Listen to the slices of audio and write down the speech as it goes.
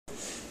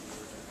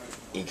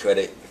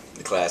E-Credit,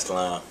 the class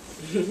clown.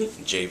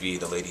 JV,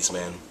 the ladies'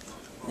 man.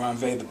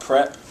 Ronve, the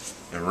prep.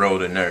 And Ro,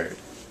 the nerd.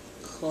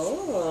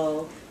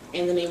 Cool.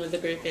 And the name of the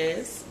group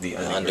is? The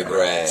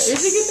Undergrads. Where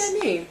did you get that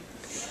name?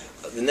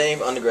 The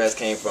name Undergrads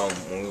came from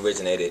when we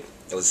originated.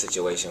 It was a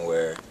situation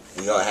where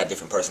we all had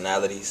different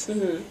personalities.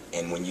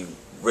 And when you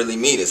really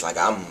meet, it's like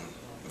I'm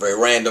very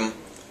random.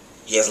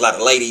 He has a lot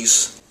of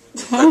ladies.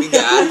 He's a preppy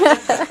guy.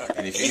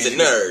 And if He's a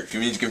nerd. If you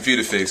need your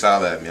computer fixed,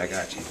 holler at me. I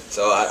got you.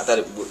 So I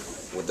thought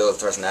with those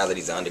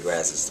personalities, the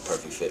Undergrads is the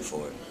perfect fit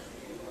for it.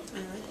 I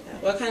like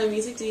that. What kind of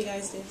music do you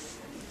guys do?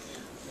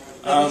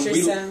 What's your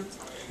sound?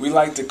 We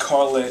like to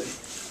call it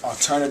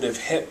alternative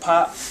hip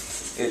hop.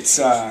 It's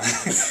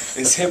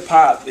hip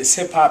hop. It's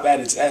hip hop at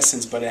its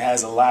essence, but it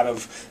has a lot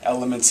of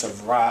elements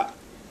of rock,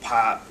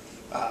 pop,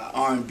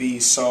 R&B,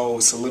 soul.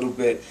 It's a little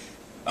bit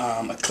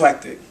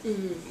eclectic.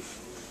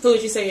 Who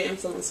would you say your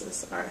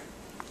influences are?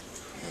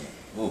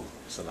 Ooh,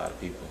 it's a lot of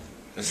people.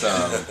 It's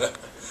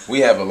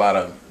we have a lot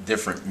of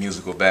different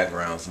musical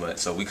backgrounds, but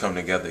so we come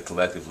together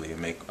collectively and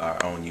make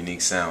our own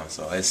unique sound.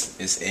 So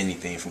it's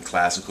anything from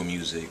classical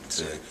music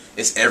to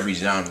it's every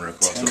genre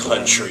across the board.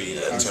 Country,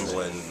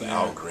 Timbaland,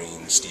 Al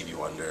Green, Stevie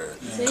Wonder,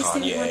 Today's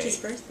Stevie Wonder's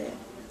Kanye. birthday.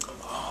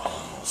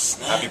 Oh,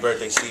 snap. Happy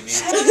birthday, Stevie.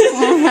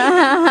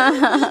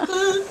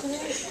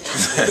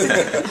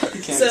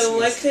 So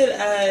what could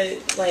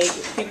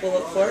people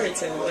look forward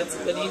to? What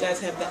do you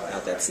guys have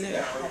out that's new?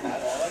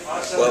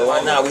 Well,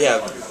 right now we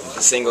have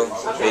the single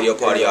Video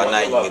Party All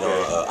Night. You can get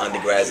on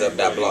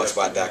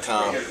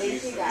undergradsup.blogspot.com.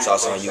 It's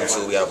also on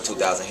YouTube. We have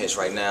 2,000 hits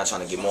right now.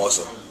 Trying to get more,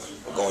 so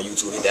go on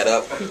YouTube, hit that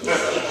up.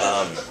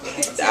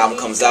 The album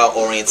comes out,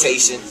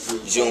 Orientation,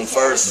 June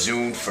 1st.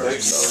 June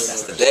 1st. So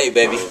that's the day,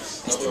 baby.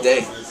 That's the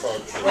day.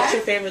 What's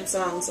your favorite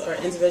songs or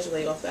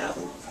individually off the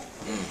album?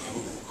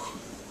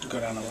 Go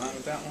down the line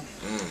with that one.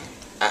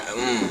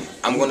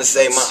 I'm gonna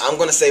say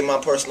my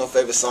personal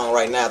favorite song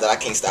right now that I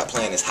can't stop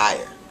playing is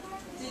Higher.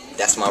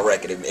 That's my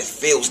record. It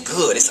feels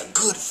good. It's a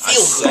good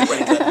feel good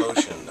record. That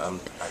motion.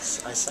 I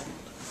second.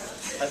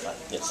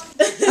 Yes.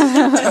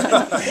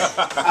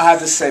 I have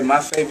to say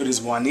my favorite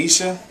is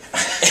Juanisha.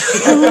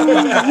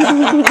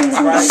 That's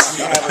right.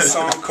 We have a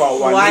song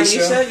called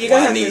Juanisha. You're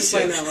gonna have to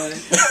explain that one.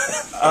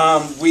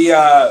 We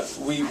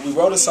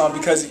wrote a song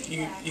because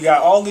you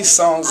got all these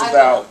songs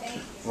about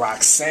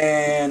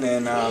Roxanne,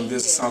 and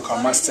there's a song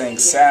called Mustang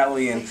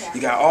Sally, and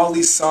you got all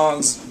these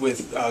songs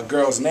with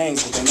girls'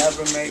 names, but they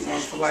never made one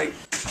for like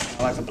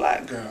a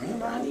black girl.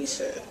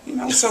 You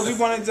know, so we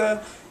wanted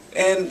to,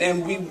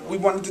 and we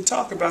wanted to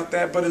talk about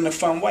that, but in a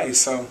fun way.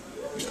 So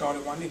we called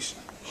it Juanisha.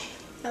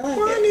 I like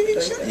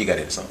it. You got to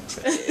hear the song. It's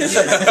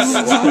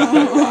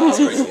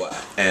crazy wild.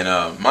 And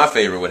my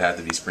favorite would have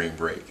to be Spring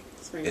Break.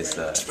 Spring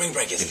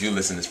Break is. If you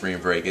listen to Spring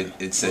Break,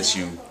 it sets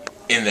you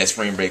in that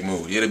spring break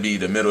mood. It'll be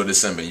the middle of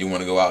December. You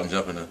want to go out and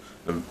jump in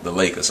the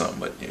lake or something,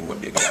 but it wouldn't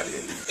be a good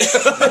idea.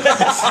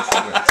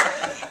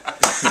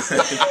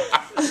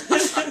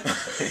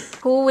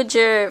 Who would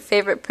your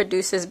favorite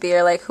producers be,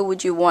 or like who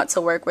would you want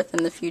to work with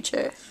in the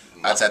future?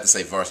 I'd have to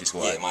say Varsity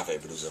Squad. Yeah, my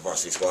favorite producer,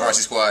 Varsity Squad.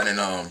 Varsity Squad, and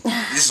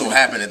this so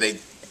happened that they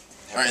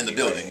are in the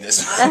building.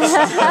 Nice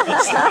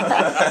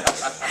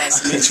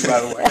to meet you,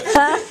 by the way.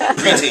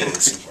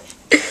 Greetings.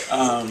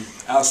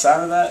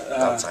 Outside of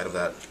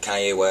that,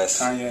 Kanye West.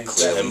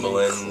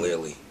 Timbaland.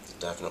 Clearly.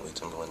 Definitely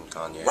Timbaland,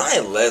 Kanye.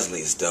 Ryan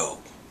Leslie is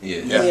dope.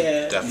 Yeah.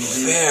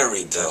 Definitely.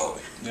 Very dope.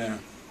 Yeah.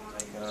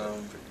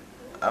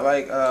 I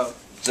like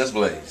Just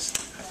Blaze.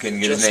 I couldn't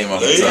get his name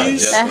off the top.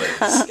 Just Blaze.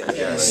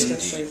 Yes,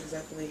 That's indeed.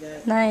 exactly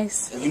good.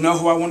 Nice. You know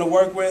who I want to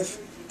work with?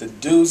 The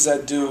dudes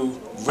that do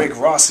Rick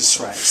Ross's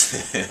stripes.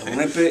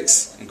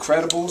 Olympics,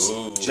 Incredibles,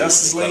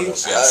 Justice League.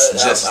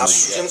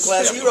 Gym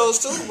class heroes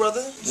too,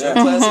 brother. Gym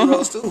Yeah. class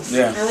heroes too.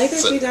 Yeah. I like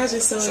that you guys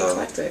are so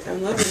eclectic.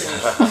 I'm loving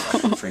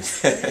that. Great.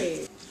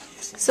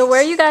 So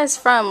where are you guys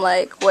from?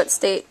 Like, what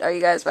state are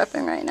you guys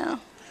repping right now?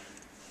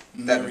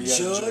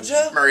 Marietta,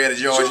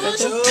 Georgia.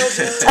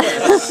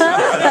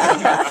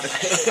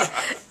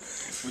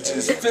 Which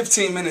is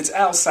 15 minutes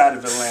outside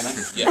of Atlanta.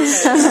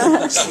 Yes.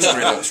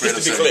 Straight up, To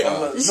be clear.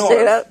 North.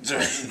 Straight up.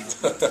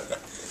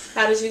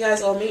 How did you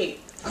guys all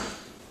meet?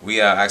 We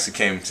actually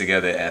came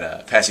together at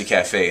Apache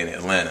Cafe in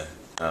Atlanta.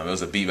 It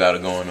was a beat battle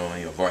going on.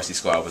 You know, Varsity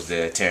Squad was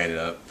there tearing it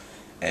up,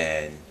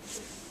 and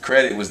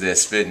Credit was there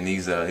spitting. He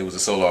was a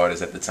solo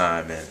artist at the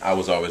time, and I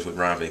was always with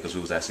Ronve because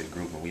we was actually a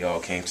group, and we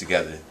all came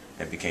together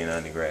and became the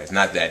Undergrads.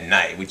 Not that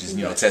night, we just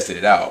tested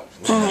it out.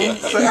 I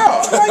was like,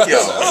 I like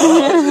y'all.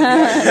 We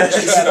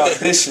had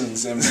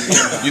auditions, and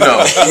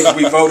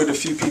we voted a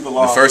few people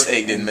off. The first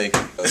 8 didn't make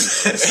it.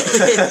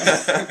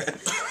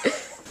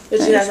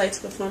 Would you guys like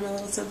to perform a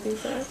little something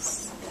for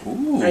us?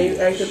 Ooh. Are you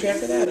prepared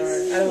for that, or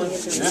I don't want to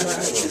get you on the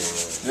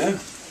spot? Yeah.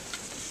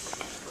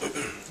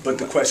 But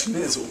the question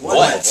is,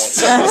 what?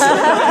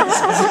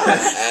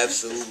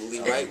 Absolutely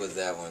right with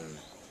that one.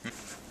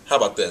 How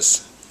about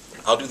this?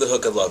 I'll do the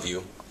hook, I love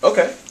you.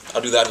 Okay.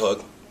 I'll do that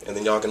hook, and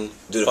then y'all can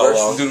Do the follow verse?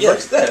 along. Do the Yeah.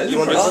 verse? Yeah, You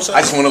want to do the verse?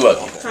 I just want to love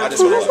you. I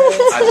just want to love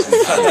you. I just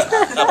want to love you.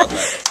 How about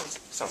that?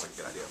 Sounds like a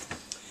good idea.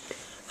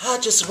 I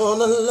just want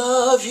to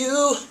love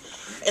you.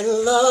 and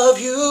love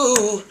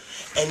you.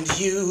 And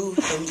you,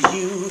 and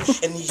you,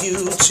 and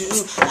you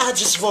too. I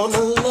just wanna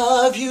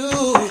love you,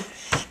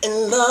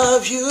 and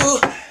love you.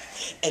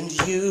 And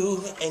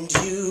you, and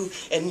you,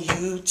 and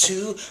you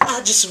too. I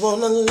just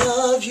wanna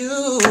love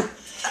you,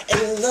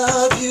 and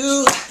love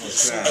you.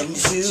 And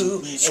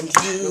you, and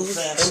you,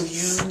 and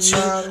you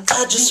too.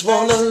 I just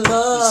wanna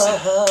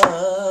love.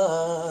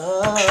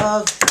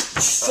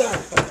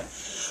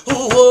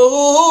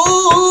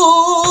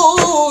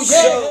 Ooh,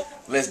 yeah.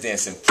 Let's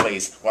dance in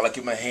place while I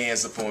keep my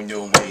hands upon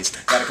your waist.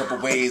 Got a couple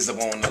ways I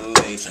wanna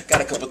lay. Got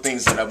a couple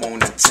things that I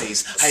wanna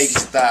taste. How you get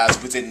your thighs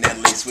within that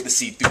lace with a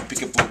see-through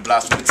peekaboo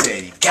blouse with a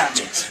teddy. Got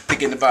me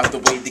thinking about the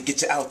way to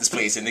get you out this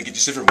place and to get you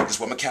shivering with this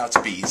where my couch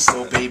be.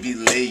 So baby,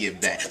 lay it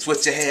back.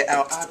 Sweat your hair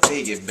out, I'll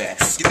pay it back.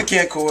 Get the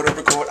camcorder,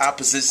 record our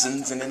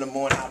positions, and in the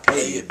morning I'll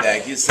pay it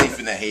back. You're safe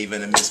in the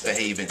haven and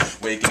misbehaving,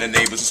 waking the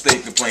neighbors who stay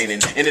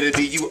complaining. And it'll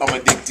be you I'm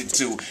addicted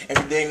to.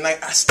 Every day and night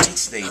I stay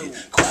stated.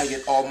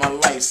 Quiet all my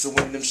life, so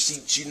when them sheets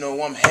you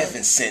know I'm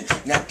heaven sent.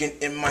 Napkin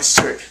in my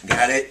shirt,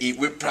 gotta eat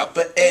with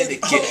proper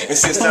etiquette. And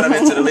since that I'm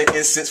into the lit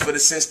incense for the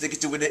sense to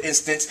get you with the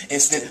instance,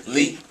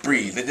 instantly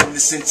breathe. And then the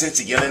sentence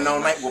of yelling all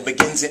night will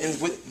begins and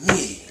ends with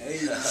me.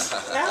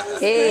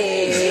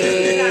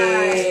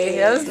 Hey,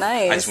 that was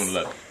nice. I just want to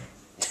love you.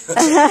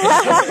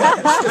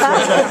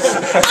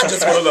 I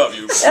just want to love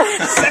you.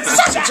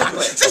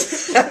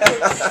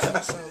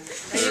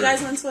 Are you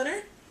guys on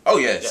Twitter? Oh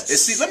yes.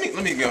 See, let me go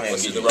ahead.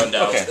 Let's do the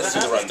rundown. Okay. Let's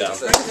do the rundown.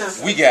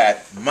 We got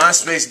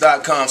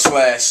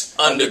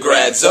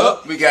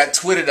myspace.com/undergradsup. We got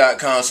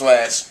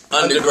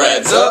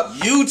twitter.com/undergradsup.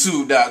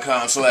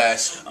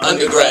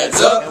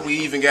 youtube.com/undergradsup. And we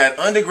even got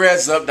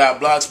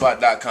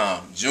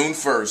undergradsup.blogspot.com. June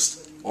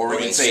 1st,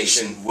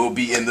 orientation will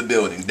be in the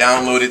building.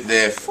 Download it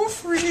there for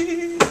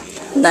free.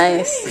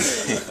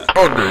 Nice.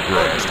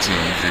 Undergrads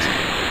TV.